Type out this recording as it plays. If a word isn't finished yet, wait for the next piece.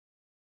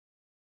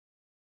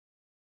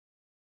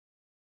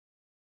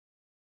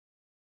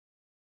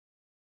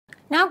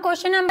Now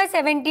question number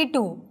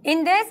 72.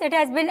 In this it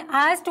has been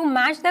asked to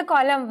match the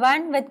column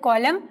 1 with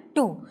column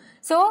 2.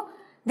 So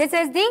this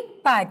is the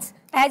parts.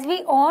 As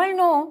we all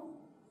know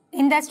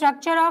in the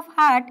structure of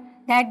heart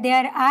that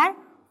there are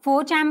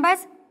 4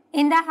 chambers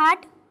in the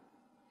heart.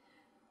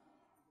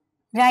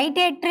 Right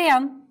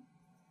atrium,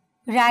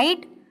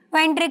 right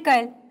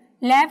ventricle,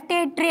 left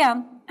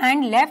atrium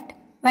and left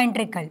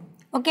ventricle.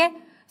 Okay.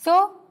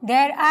 So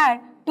there are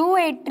 2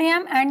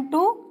 atrium and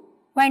 2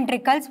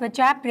 ventricles which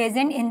are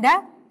present in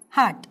the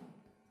heart.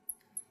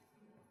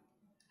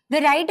 The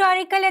right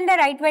auricle and the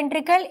right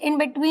ventricle, in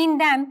between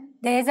them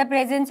there is a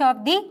presence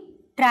of the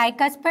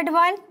tricuspid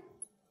valve.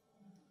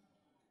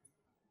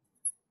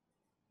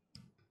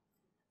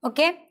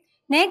 Okay.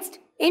 Next,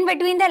 in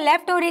between the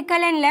left auricle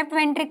and left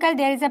ventricle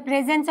there is a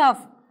presence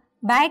of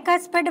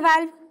bicuspid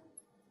valve.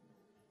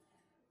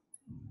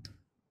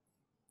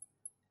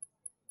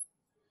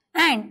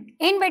 And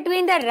in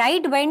between the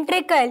right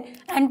ventricle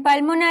and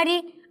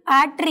pulmonary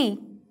artery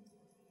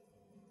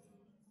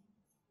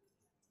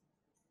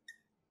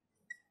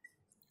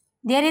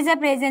there is a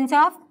presence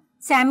of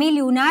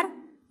semilunar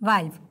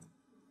valve.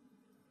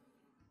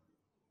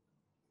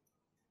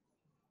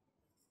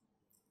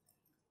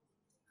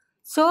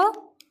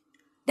 So,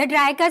 the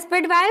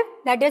tricuspid valve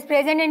that is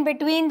present in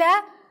between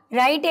the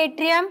right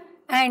atrium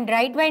and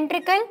right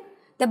ventricle,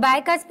 the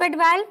bicuspid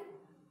valve,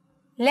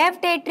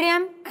 left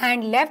atrium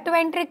and left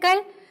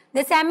ventricle,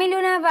 the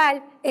semilunar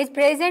valve is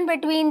present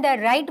between the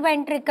right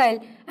ventricle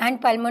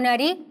and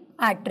pulmonary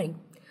artery.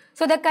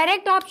 So, the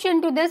correct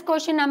option to this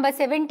question number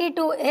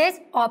 72 is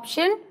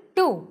option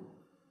 2.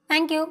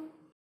 Thank you.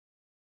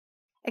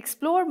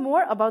 Explore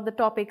more about the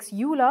topics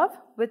you love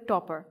with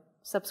Toppr.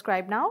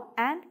 Subscribe now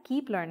and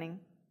keep learning.